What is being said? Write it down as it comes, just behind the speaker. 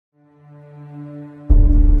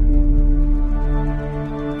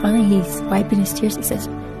he's wiping his tears. He says,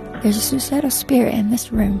 "There's a suicidal spirit in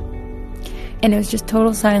this room." And it was just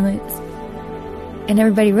total silence. And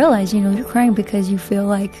everybody realized, you're crying because you feel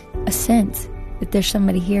like a sense that there's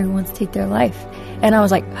somebody here who wants to take their life. And I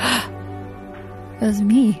was like, that was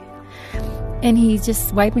me. And he's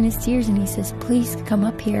just wiping his tears, and he says, "Please come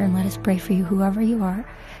up here and let us pray for you, whoever you are.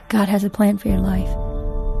 God has a plan for your life.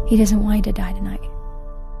 He doesn't want you to die tonight."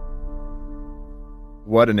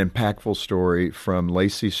 What an impactful story from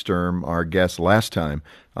Lacey Sturm, our guest last time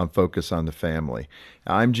on Focus on the Family.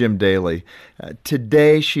 I'm Jim Daly.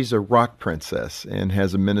 Today, she's a rock princess and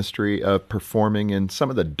has a ministry of performing in some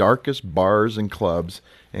of the darkest bars and clubs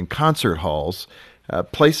and concert halls,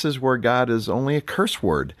 places where God is only a curse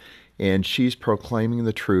word. And she's proclaiming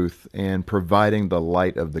the truth and providing the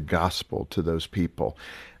light of the gospel to those people.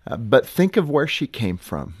 But think of where she came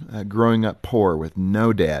from, growing up poor with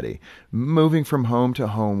no daddy, moving from home to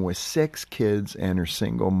home with 6 kids and her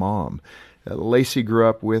single mom. Lacey grew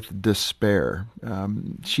up with despair.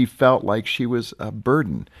 She felt like she was a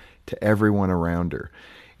burden to everyone around her.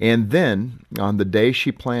 And then, on the day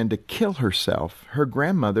she planned to kill herself, her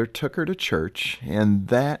grandmother took her to church, and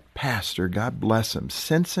that pastor, God bless him,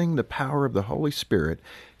 sensing the power of the Holy Spirit,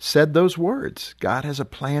 said those words, "God has a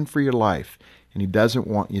plan for your life, and He doesn't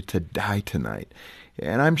want you to die tonight."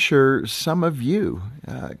 And I'm sure some of you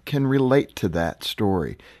can relate to that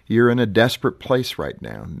story. You're in a desperate place right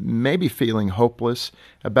now, maybe feeling hopeless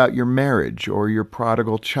about your marriage or your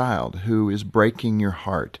prodigal child who is breaking your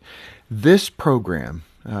heart. This program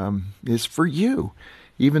is for you,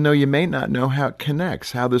 even though you may not know how it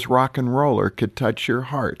connects, how this rock and roller could touch your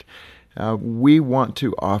heart. We want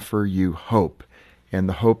to offer you hope, and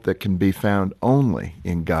the hope that can be found only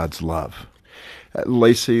in God's love.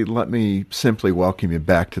 Lacey, let me simply welcome you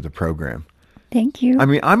back to the program. Thank you. I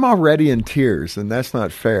mean, I'm already in tears, and that's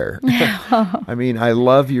not fair. I mean, I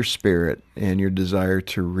love your spirit and your desire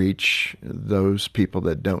to reach those people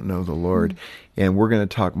that don't know the Lord, and we're going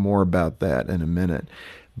to talk more about that in a minute.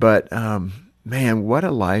 But, man, what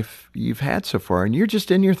a life you've had so far, and you're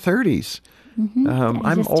just in your 30s.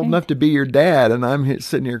 I'm old enough to be your dad, and I'm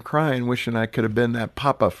sitting here crying, wishing I could have been that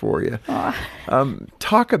papa for you.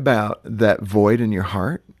 Talk about that void in your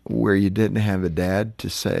heart where you didn't have a dad to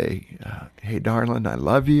say, "Hey, darling, I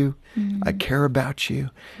love you. I care about you."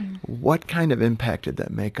 What kind of impact did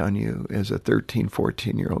that make on you as a 13,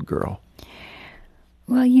 14-year-old girl?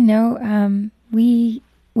 Well,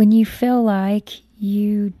 when you feel like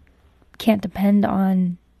you can't depend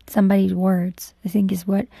on somebody's words, I think is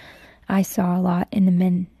what I saw a lot in the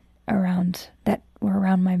men that were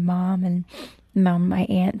around my mom and my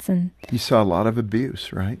aunts. And you saw a lot of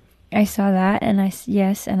abuse, right? I saw that, and I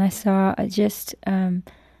saw just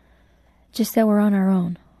that we're on our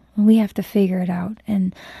own. We have to figure it out,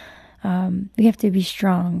 and we have to be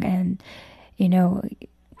strong. And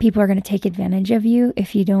people are going to take advantage of you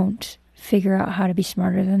if you don't figure out how to be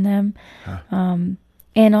smarter than them.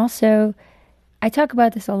 And also, I talk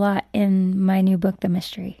about this a lot in my new book, The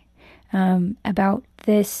Mystery. About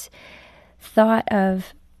this thought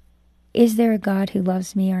of, is there a God who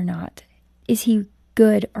loves me or not? Is He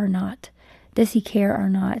good or not? Does He care or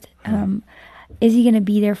not? Is He going to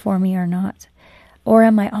be there for me or not? Or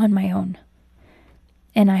am I on my own?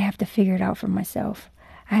 And I have to figure it out for myself.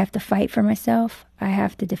 I have to fight for myself. I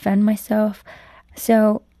have to defend myself.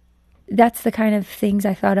 So that's the kind of things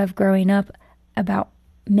I thought of growing up about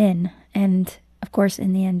men. And of course,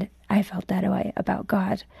 in the end, I felt that way about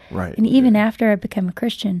God. Right. And even after I became a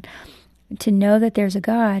Christian, to know that there's a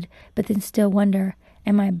God, but then still wonder,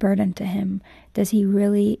 am I a burden to Him? Is He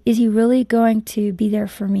really going to be there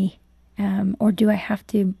for me? Or do I have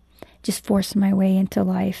to just force my way into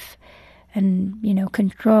life and,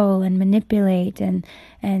 control and manipulate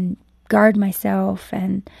and guard myself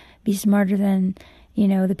and be smarter than,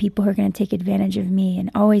 the people who are going to take advantage of me, and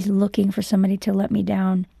always looking for somebody to let me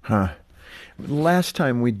down? Last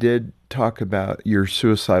time we did talk about your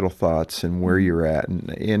suicidal thoughts and where you're at.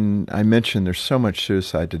 And I mentioned there's so much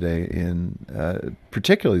suicide today in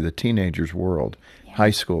particularly the teenagers' world,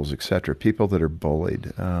 high schools, etc., people that are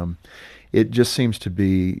bullied. It just seems to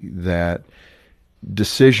be that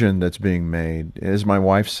decision that's being made, as my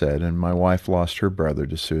wife said, and my wife lost her brother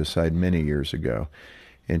to suicide many years ago.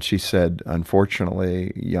 And she said,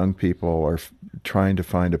 unfortunately, young people are trying to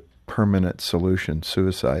find a permanent solution,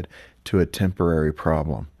 suicide, to a temporary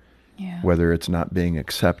problem, whether it's not being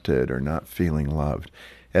accepted or not feeling loved.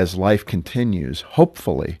 As life continues,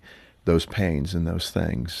 hopefully, those pains and those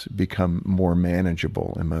things become more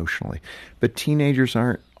manageable emotionally. But teenagers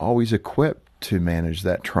aren't always equipped to manage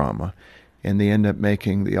that trauma, and they end up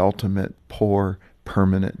making the ultimate poor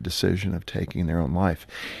permanent decision of taking their own life.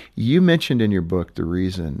 You mentioned in your book the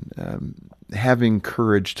reason, having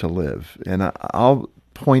courage to live, and I'll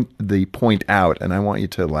point out, and I want you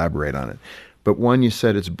to elaborate on it. But one, you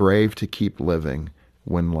said it's brave to keep living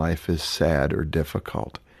when life is sad or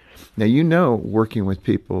difficult. Now, working with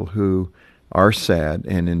people who are sad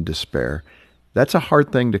and in despair, that's a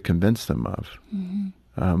hard thing to convince them of.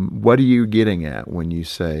 Mm-hmm. What are you getting at when you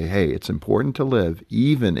say, hey, it's important to live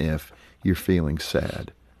even if you're feeling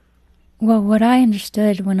sad? Well, what I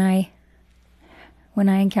understood when I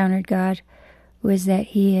encountered God was that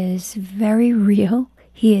He is very real.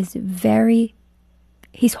 He's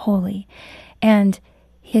holy. And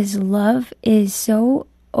His love is so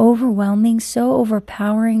overwhelming, so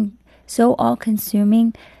overpowering, so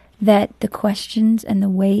all-consuming that the questions and the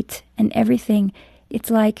weight and everything,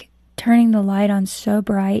 it's like turning the light on so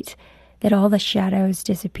bright that all the shadows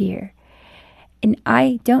disappear. And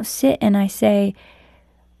I don't sit and I say,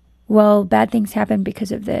 well, bad things happen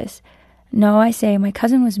because of this. No, I say my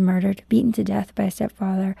cousin was murdered, beaten to death by a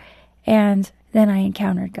stepfather, and then I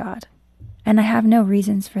encountered God. And I have no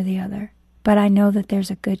reasons for the other. But I know that there's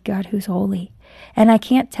a good God who's holy. And I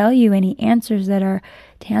can't tell you any answers that are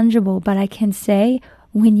tangible, but I can say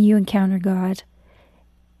when you encounter God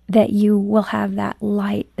that you will have that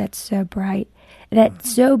light that's so bright,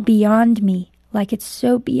 that's so beyond me, like it's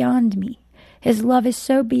so beyond me. His love is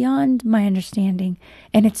so beyond my understanding,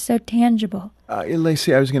 and it's so tangible.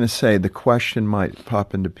 Lacey, I was going to say, the question might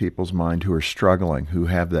pop into people's mind who are struggling, who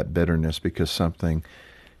have that bitterness because something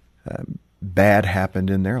bad happened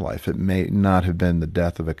in their life. It may not have been the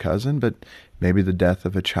death of a cousin, but maybe the death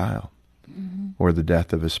of a child, mm-hmm. or the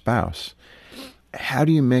death of a spouse. How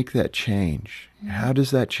do you make that change? Mm-hmm. How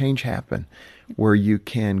does that change happen where you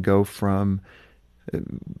can go from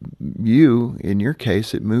you, in your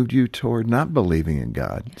case, it moved you toward not believing in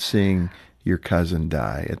God, seeing your cousin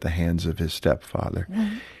die at the hands of his stepfather.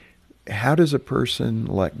 Mm-hmm. How does a person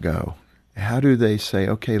let go? How do they say,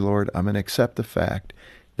 okay, Lord, I'm going to accept the fact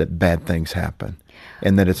that bad things happen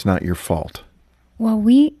and that it's not your fault? Well,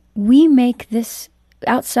 we make this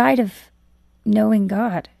outside of knowing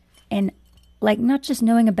God, and like not just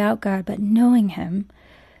knowing about God, but knowing Him.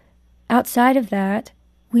 Outside of that,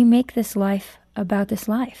 we make this life about this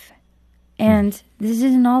life. And this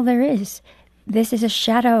isn't all there is. This is a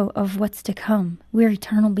shadow of what's to come. We're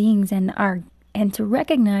eternal beings, and to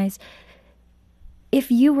recognize, if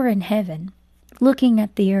you were in heaven, looking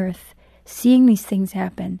at the earth, seeing these things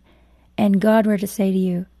happen, and God were to say to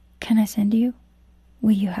you, can I send you?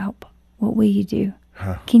 Will you help? What will you do?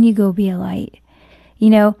 Huh. Can you go be a light?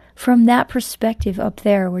 From that perspective up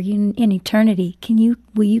there, where you in eternity,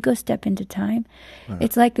 will you go step into time? Huh.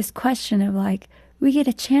 It's like this question of we get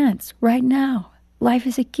a chance right now. Life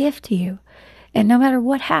is a gift to you. And no matter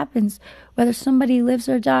what happens, whether somebody lives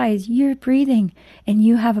or dies, you're breathing and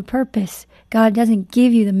you have a purpose. God doesn't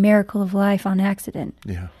give you the miracle of life on accident.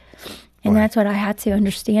 Yeah. And that's what I had to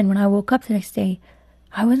understand when I woke up the next day.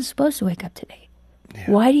 I wasn't supposed to wake up today. Yeah.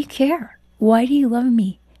 Why do you care? Why do you love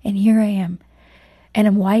me? And here I am.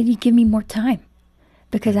 And why do you give me more time?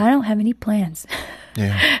 Because I don't have any plans.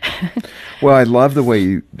 Yeah. Well, I love the way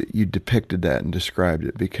you depicted that and described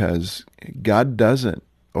it, because God doesn't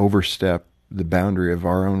overstep the boundary of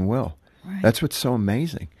our own will. Right. That's what's so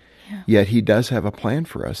amazing. Yeah. Yet He does have a plan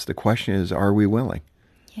for us. The question is, are we willing?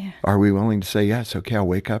 Yeah. Are we willing to say, yes, okay, I'll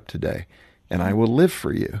wake up today and I will live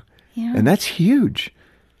for you? Yeah. And that's huge.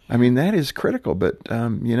 I mean, that is critical, but,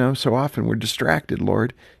 so often we're distracted.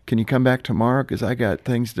 Lord, can you come back tomorrow? Because I got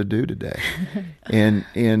things to do today.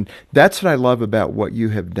 and that's what I love about what you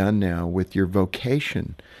have done now with your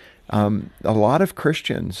vocation. A lot of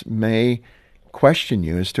Christians may question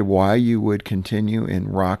you as to why you would continue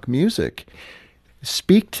in rock music.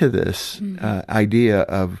 Speak to this idea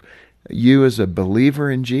of you as a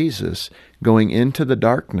believer in Jesus going into the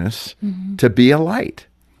darkness to be a light.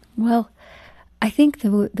 Well, I think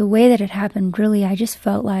the way that it happened, really, I just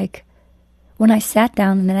felt like when I sat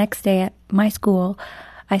down the next day at my school,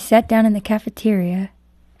 I sat down in the cafeteria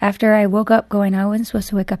after I woke up going, I wasn't supposed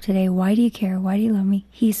to wake up today. Why do you care? Why do you love me?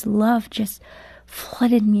 His love just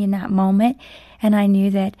flooded me in that moment, and I knew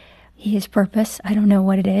that His purpose, I don't know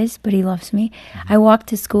what it is, but He loves me. I walked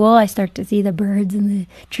to school, I start to see the birds and the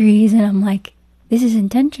trees, and I'm like, this is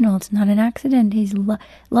intentional. It's not an accident. His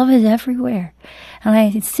love is everywhere. And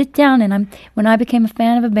I sit down, and when I became a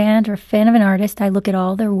fan of a band or a fan of an artist, I look at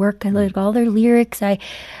all their work. I look at all their lyrics. I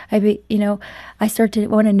start to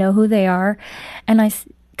want to know who they are. And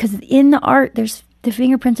because in the art, there's the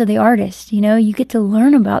fingerprints of the artist. You get to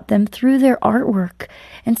learn about them through their artwork.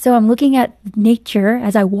 And so I'm looking at nature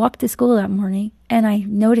as I walked to school that morning, and I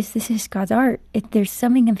noticed this is God's art. There's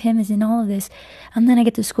something of him is in all of this. And then I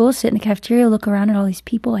get to school, sit in the cafeteria, look around at all these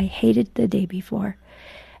people I hated the day before.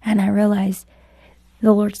 And I realized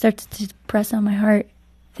the Lord starts to press on my heart,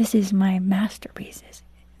 this is my masterpieces.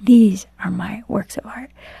 These are my works of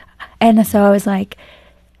art. And so I was like,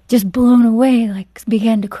 just blown away, like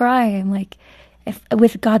began to cry. I'm like,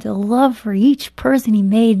 with God's love for each person he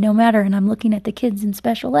made, no matter. And I'm looking at the kids in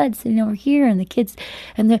special ed sitting over here, and the kids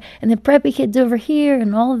and the preppy kids over here,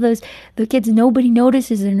 and all of those, the kids nobody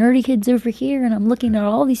notices, the nerdy kids over here. And I'm looking at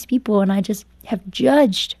all these people, and I just have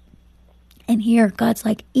judged. And here, God's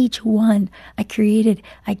like, each one I created,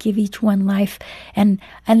 I give each one life. And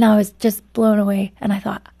I was just blown away. And I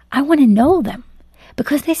thought, I want to know them,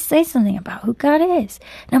 because they say something about who God is.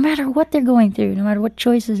 No matter what they're going through, no matter what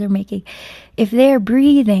choices they're making, if they're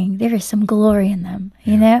breathing, there is some glory in them,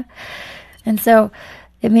 you know? And so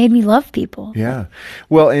it made me love people. Yeah.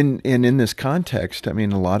 Well, and in this context, I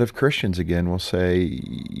mean, a lot of Christians, again, will say,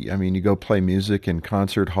 I mean, you go play music in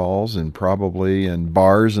concert halls and probably in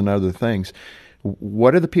bars and other things.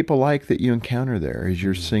 What are the people like that you encounter there as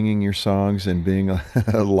you're singing your songs and being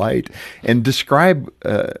a light? And describe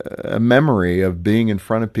a memory of being in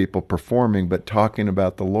front of people performing, but talking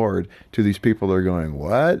about the Lord to these people that are going,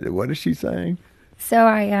 what? What is she saying? So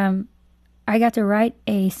I got to write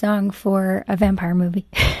a song for a vampire movie.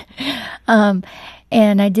 And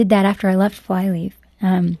I did that after I left Flyleaf.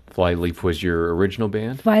 Flyleaf was your original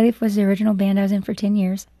band? Flyleaf was the original band I was in for 10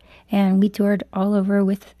 years. And we toured all over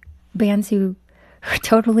with bands who were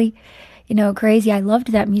totally, crazy. I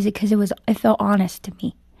loved that music because it felt honest to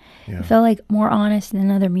me. Yeah. It felt like more honest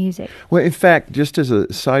than other music. Well, in fact, just as a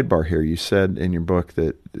sidebar here, you said in your book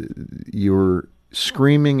that you were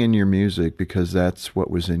screaming in your music because that's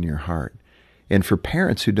what was in your heart. And for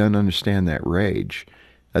parents who don't understand that rage,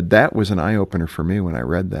 that was an eye-opener for me when I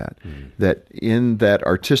read that. Mm-hmm. That in that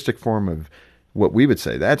artistic form of what we would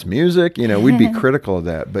say, that's music, we'd be critical of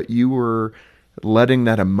that. But you were letting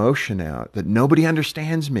that emotion out, that nobody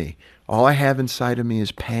understands me. All I have inside of me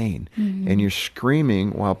is pain. Mm-hmm. And you're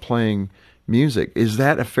screaming while playing music. Is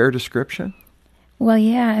that a fair description? Well,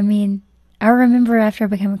 yeah. I mean, I remember after I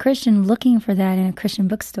became a Christian looking for that in a Christian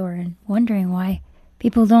bookstore and wondering why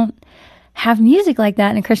people don't have music like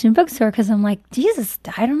that in a Christian bookstore, because I'm like, Jesus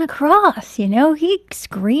died on a cross, he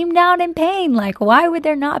screamed out in pain. Like, why would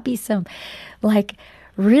there not be some,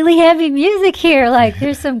 really heavy music here? Like,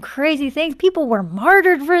 there's some crazy things. People were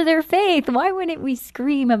martyred for their faith. Why wouldn't we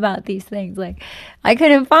scream about these things? Like, I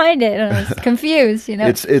couldn't find it, and I was confused,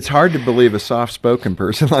 It's hard to believe a soft-spoken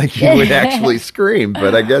person like you would actually scream,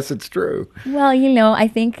 but I guess it's true. Well, I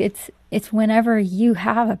think it's whenever you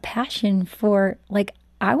have a passion for,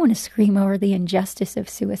 I want to scream over the injustice of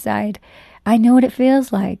suicide. I know what it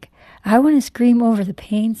feels like. I want to scream over the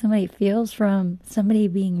pain somebody feels from somebody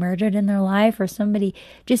being murdered in their life, or somebody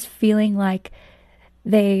just feeling like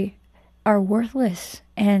they are worthless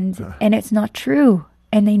and it's not true,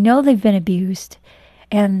 and they know they've been abused.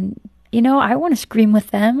 And, I want to scream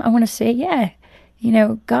with them. I want to say, yeah,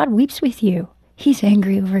 God weeps with you. He's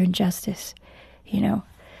angry over injustice,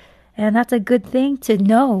 and that's a good thing to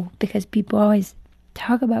know, because people always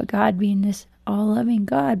talk about God being this all-loving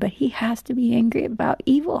God, but he has to be angry about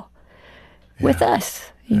evil with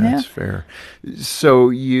us, That's fair. So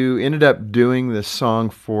you ended up doing this song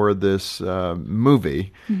for this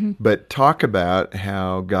movie, mm-hmm. but talk about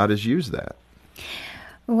how God has used that.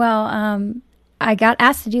 Well, I got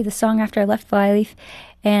asked to do the song after I left Flyleaf,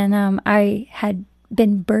 and I had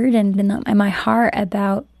been burdened in my heart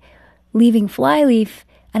about leaving Flyleaf.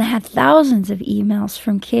 And I had thousands of emails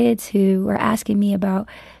from kids who were asking me about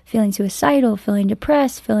feeling suicidal, feeling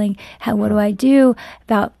depressed, what do I do,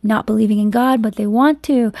 about not believing in God, but they want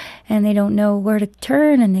to, and they don't know where to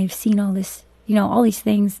turn, and they've seen all this, all these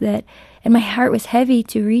things and my heart was heavy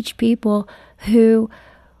to reach people who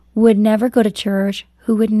would never go to church,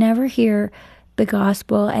 who would never hear the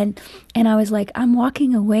gospel. And I was like, I'm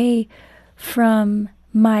walking away from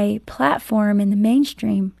my platform in the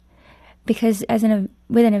mainstream, because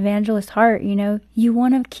with an evangelist heart, you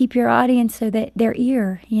want to keep your audience so that their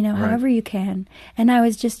ear, however you can. And I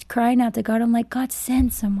was just crying out to God. I'm like, God,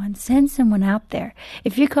 send someone out there.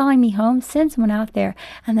 If you're calling me home, send someone out there.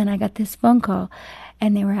 And then I got this phone call,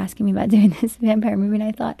 and they were asking me about doing this vampire movie. And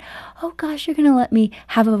I thought, oh gosh, you're going to let me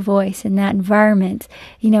have a voice in that environment.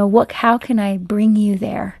 How can I bring you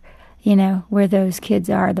there? Where those kids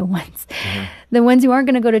are, the ones who aren't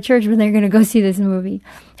going to go to church, but they're going to go see this movie.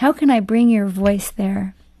 How can I bring your voice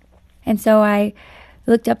there? And so I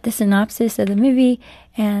looked up the synopsis of the movie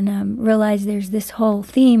and realized there's this whole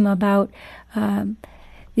theme about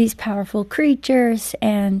these powerful creatures,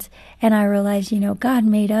 and I realized, God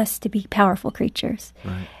made us to be powerful creatures.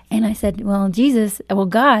 Right. And I said,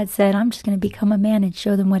 God said, I'm just going to become a man and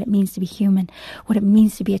show them what it means to be human, what it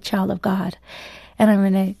means to be a child of God. And I'm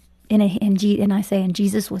going to, and I say, and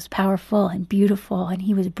Jesus was powerful and beautiful, and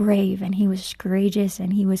he was brave, and he was courageous,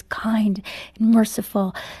 and he was kind and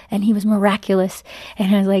merciful, and he was miraculous.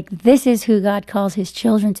 And I was like, this is who God calls his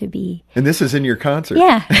children to be. And this is in your concert.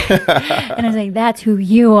 Yeah. And I was like, that's who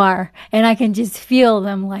you are. And I can just feel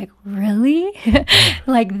them like, really?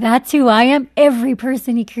 Like, that's who I am? Every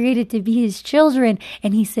person he created to be his children.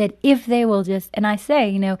 And he said, if they will just, and I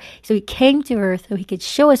say, so he came to earth so he could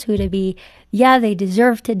show us who to be. Yeah, they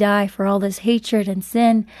deserve to die for all this hatred and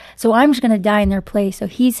sin. So I'm just going to die in their place. So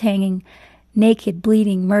he's hanging naked,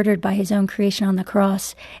 bleeding, murdered by his own creation on the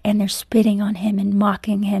cross. And they're spitting on him and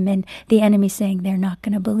mocking him. And the enemy saying, they're not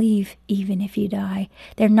going to believe even if you die.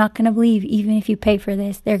 They're not going to believe even if you pay for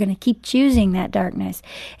this. They're going to keep choosing that darkness.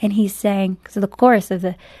 And he's saying, so the chorus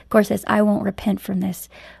says, I won't repent from this.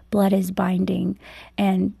 Blood is binding.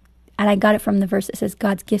 And I got it from the verse that says,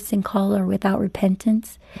 God's gifts and call are without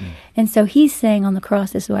repentance. And so he's saying on the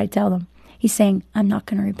cross, this is what I tell them. He's saying, I'm not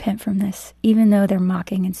going to repent from this, even though they're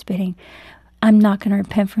mocking and spitting. I'm not going to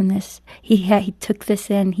repent from this. He took this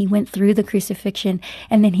in. He went through the crucifixion,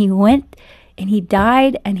 and then he went and he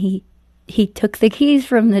died, and he took the keys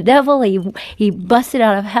from the devil. He busted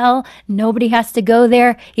out of hell. Nobody has to go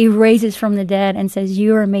there. He raises from the dead and says,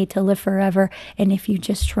 you are made to live forever. And if you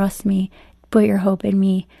just trust me, put your hope in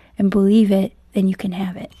me, and believe it, then you can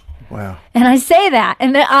have it. Wow. And I say that,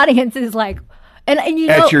 and the audience is like, and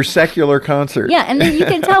at your secular concert. Yeah, and then you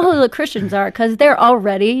can tell who the Christians are because they're all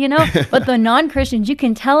ready, But the non-Christians, you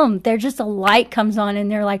can tell them, they're just a light comes on,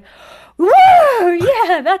 and they're like, woo,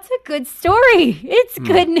 yeah, that's a good story. It's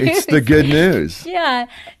good news. It's the good news. Yeah,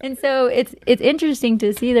 and so it's interesting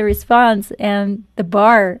to see the response and the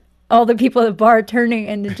bar. All the people at the bar turning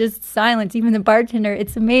and just silence, even the bartender.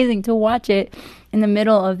 It's amazing to watch it in the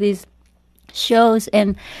middle of these shows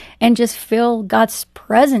and just feel God's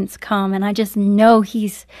presence come. And I just know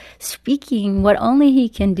he's speaking what only he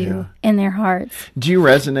can do in their hearts. Do you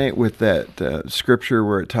resonate with that scripture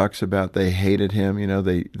where it talks about they hated him?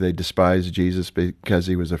 They despised Jesus because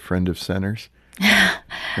he was a friend of sinners. I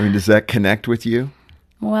mean, does that connect with you?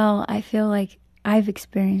 Well, I feel like I've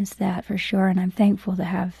experienced that for sure. And I'm thankful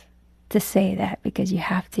to say that because you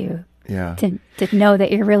have to know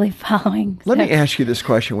that you're really following. Let me ask you this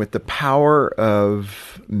question. With the power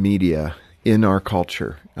of media in our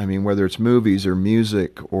culture, I mean, whether it's movies or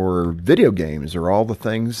music or video games or all the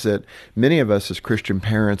things that many of us as Christian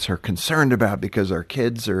parents are concerned about because our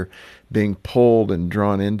kids are being pulled and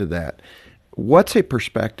drawn into that, what's a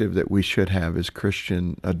perspective that we should have as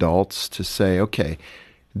Christian adults to say, okay,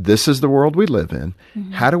 this is the world we live in.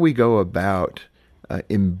 Mm-hmm. How do we go about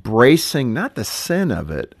embracing not the sin of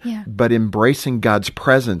it, but embracing God's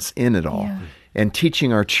presence in it all, and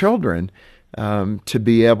teaching our children to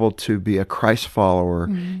be able to be a Christ follower,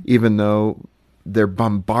 even though they're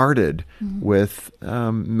bombarded with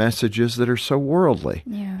messages that are so worldly.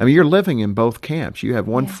 Yeah. I mean, you're living in both camps. You have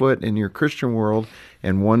one foot in your Christian world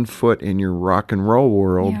and one foot in your rock and roll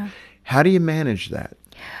world. Yeah. How do you manage that?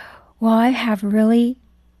 Well, I have really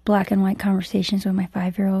black and white conversations with my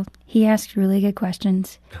 5-year-old. He asks really good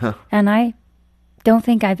questions, and I don't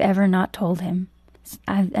think I've ever not told him.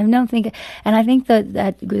 I don't think, and I think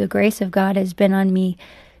that the grace of God has been on me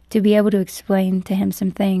to be able to explain to him some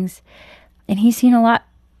things, and he's seen a lot.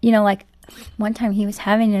 Like one time he was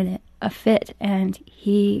having a fit, and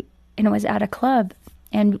it was at a club.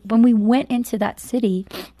 And when we went into that city,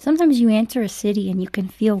 sometimes you enter a city and you can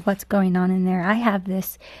feel what's going on in there. I have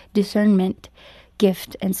this discernment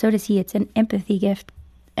gift, and so does he. It's an empathy gift,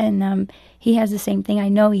 and he has the same thing. I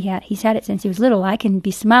know he's had it since he was little. I can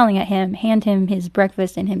be smiling at him, hand him his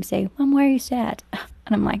breakfast, and him say, "Mom, why are you sad?"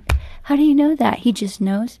 And I'm like, "How do you know that?" He just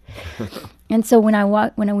knows. And so when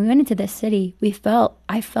we went into this city,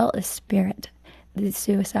 I felt a spirit, the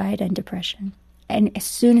suicide and depression. And as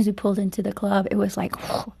soon as we pulled into the club, it was like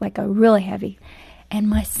a really heavy. And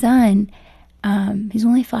my son, he's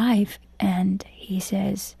only 5, and he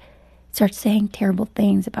starts saying terrible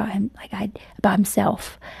things about him, about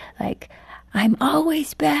himself. Like, I'm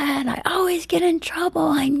always bad. I always get in trouble.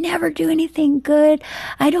 I never do anything good.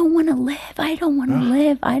 I don't want to live. I don't want to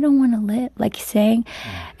live. I don't want to live. Like he's saying.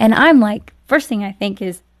 And I'm like, first thing I think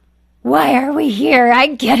is, why are we here?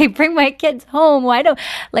 I bring my kids home.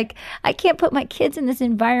 I can't put my kids in this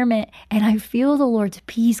environment. And I feel the Lord's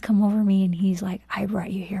peace come over me. And he's like, I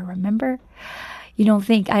brought you here, remember? you don't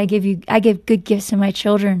think I give good gifts to my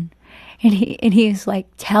children. And he was like,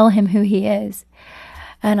 tell him who he is.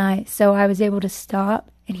 So I was able to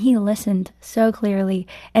stop, and he listened so clearly.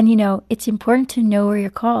 And, it's important to know where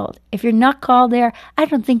you're called. If you're not called there, I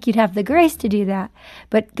don't think you'd have the grace to do that.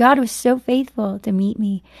 But God was so faithful to meet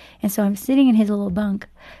me. And so I'm sitting in his little bunk,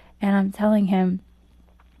 and I'm telling him,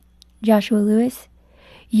 Joshua Lewis,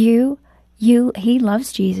 he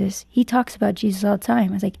loves Jesus. He talks about Jesus all the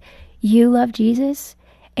time. I was like, you love Jesus,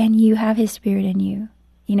 and you have his spirit in you.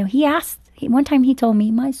 One time he told me,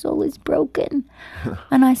 my soul is broken.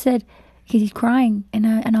 And I said, because he's crying. And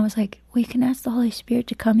I was like, well, you can ask the Holy Spirit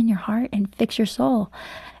to come in your heart and fix your soul.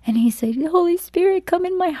 And he said, Holy Spirit, come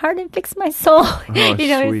in my heart and fix my soul. Oh,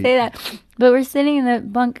 He'd always say that. But we're sitting in the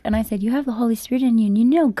bunk, and I said, you have the Holy Spirit in you.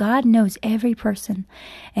 And God knows every person.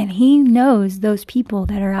 And he knows those people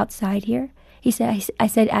that are outside here. He said,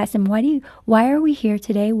 asked him, why are we here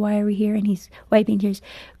today? Why are we here? And he's wiping tears.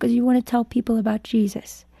 Because you want to tell people about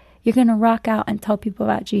Jesus. You're going to rock out and tell people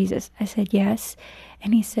about Jesus. I said, yes.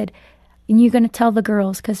 And he said, and you're going to tell the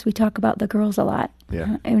girls, because we talk about the girls a lot.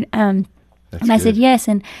 Yeah. And I said, yes.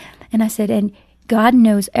 And I said, and God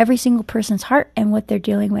knows every single person's heart and what they're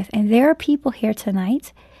dealing with. And there are people here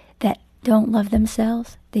tonight that don't love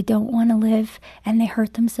themselves. They don't want to live, and they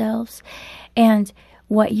hurt themselves. And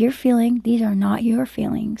what you're feeling, these are not your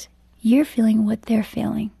feelings. You're feeling what they're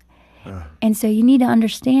feeling. And so you need to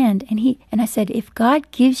understand. And I said, if God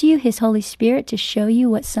gives you his Holy Spirit to show you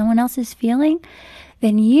what someone else is feeling,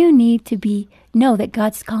 then you need to know that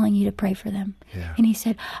God's calling you to pray for them. Yeah. And he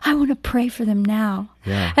said, I want to pray for them now.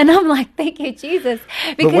 Yeah. And I'm like, thank you, Jesus.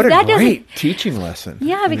 Because but what a great teaching lesson.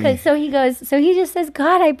 Yeah, so he just says,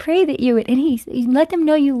 God, I pray that you would, and he let them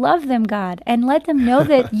know you love them, God, and let them know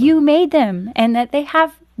that you made them, and that they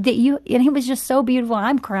have, and it was just so beautiful.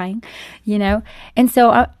 I'm crying, And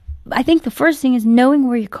so I think the first thing is knowing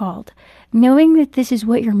where you're called, knowing that this is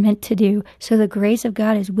what you're meant to do. So the grace of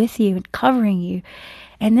God is with you and covering you.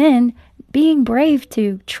 And then being brave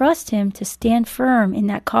to trust him, to stand firm in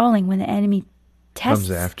that calling when the enemy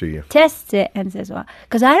comes after you, tests it and says, well,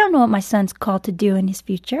 because I don't know what my son's called to do in his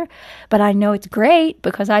future, but I know it's great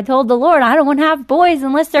because I told the Lord I don't want to have boys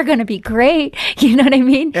unless they're going to be great. You know what I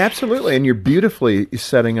mean? Absolutely. And you're beautifully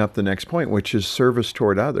setting up the next point, which is service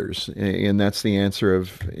toward others. And that's the answer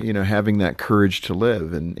of, having that courage to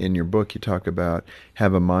live. And in your book, you talk about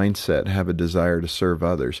have a mindset, have a desire to serve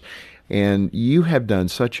others. And you have done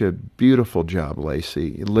such a beautiful job,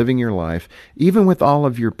 Lacey, living your life, even with all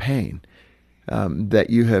of your pain. That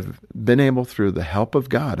you have been able, through the help of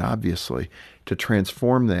God, obviously, to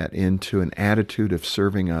transform that into an attitude of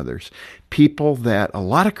serving others. People that a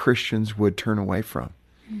lot of Christians would turn away from.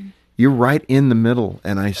 Mm. You're right in the middle,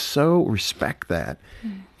 and I so respect that.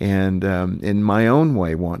 Mm. And in my own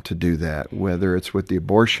way want to do that, whether it's with the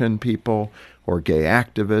abortion people or gay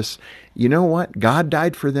activists. You know what? God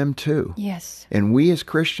died for them too. Yes. And we as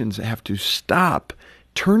Christians have to stop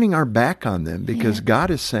turning our back on them because God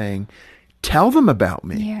is saying, tell them about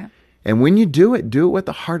me. Yeah. And when you do it with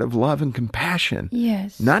a heart of love and compassion.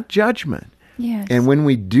 Yes. Not judgment. Yes. And when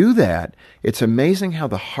we do that, it's amazing how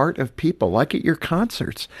the heart of people, like at your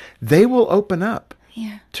concerts, they will open up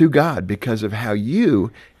to God because of how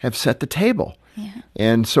you have set the table. Yeah.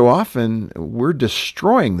 And so often we're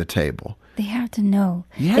destroying the table. They have to know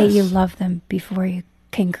that you love them before you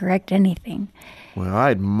can correct anything. Well,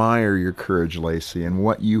 I admire your courage, Lacey, and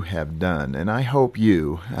what you have done. And I hope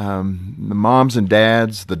you, the moms and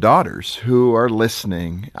dads, the daughters who are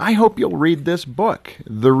listening, I hope you'll read this book,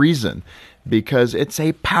 The Reason, because it's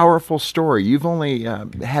a powerful story. You've only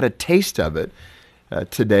had a taste of it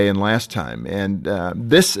today and last time. And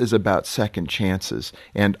this is about second chances.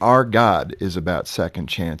 And our God is about second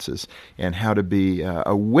chances and how to be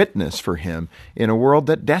a witness for him in a world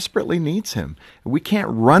that desperately needs him. We can't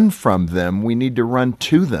run from them. We need to run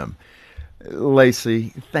to them.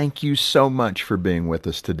 Lacey, thank you so much for being with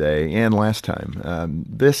us today and last time.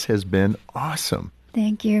 This has been awesome.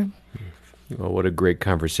 Thank you. Well, what a great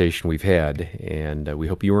conversation we've had. And we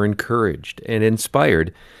hope you were encouraged and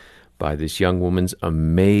inspired by this young woman's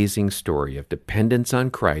amazing story of dependence on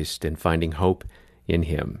Christ and finding hope in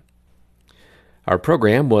him. Our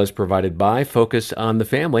program was provided by Focus on the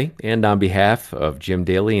Family, and on behalf of Jim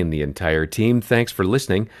Daly and the entire team, thanks for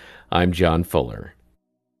listening. I'm John Fuller.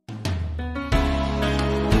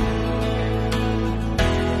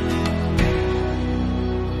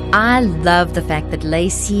 I love the fact that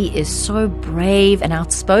Lacey is so brave and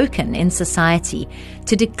outspoken in society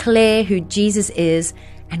to declare who Jesus is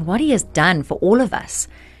and what he has done for all of us.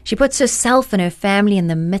 She puts herself and her family in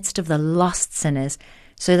the midst of the lost sinners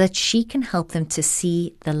so that she can help them to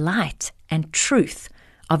see the light and truth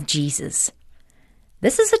of Jesus.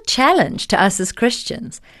 This is a challenge to us as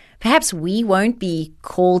Christians. Perhaps we won't be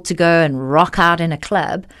called to go and rock out in a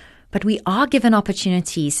club, but we are given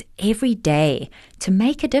opportunities every day to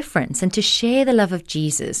make a difference and to share the love of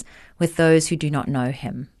Jesus with those who do not know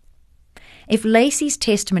him. If Lacey's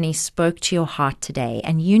testimony spoke to your heart today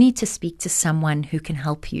and you need to speak to someone who can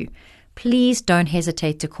help you, please don't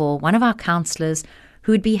hesitate to call one of our counselors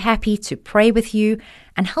who would be happy to pray with you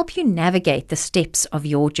and help you navigate the steps of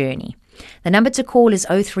your journey. The number to call is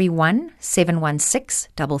 031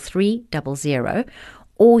 716 3300,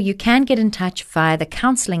 or you can get in touch via the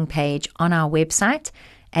counseling page on our website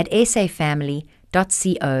at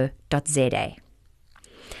safamily.co.za.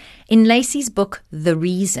 In Lacey's book, The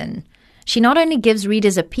Reason, she not only gives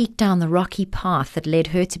readers a peek down the rocky path that led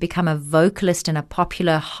her to become a vocalist in a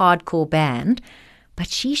popular hardcore band, but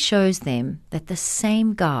she shows them that the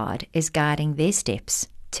same God is guiding their steps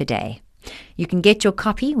today. You can get your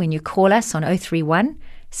copy when you call us on 031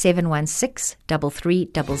 716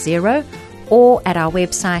 3300 or at our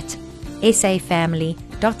website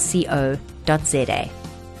safamily.co.za.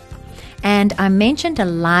 And I mentioned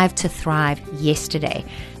Alive to Thrive yesterday.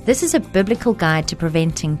 This is a biblical guide to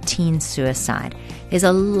preventing teen suicide. There's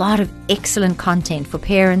a lot of excellent content for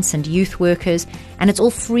parents and youth workers, and it's all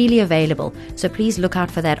freely available, so please look out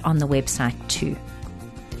for that on the website too.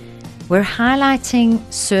 We're highlighting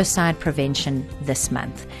suicide prevention this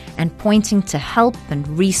month and pointing to help and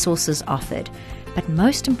resources offered, but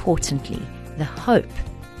most importantly, the hope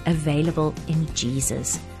available in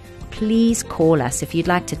Jesus. Please call us if you'd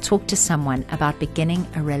like to talk to someone about beginning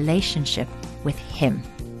a relationship with him.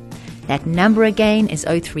 That number again is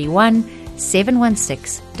 031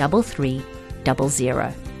 716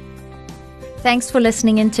 3300. Thanks for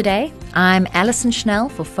listening in today. I'm Alison Schnell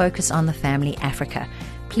for Focus on the Family Africa.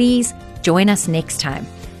 Please join us next time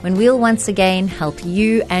when we'll once again help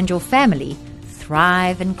you and your family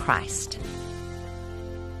thrive in Christ.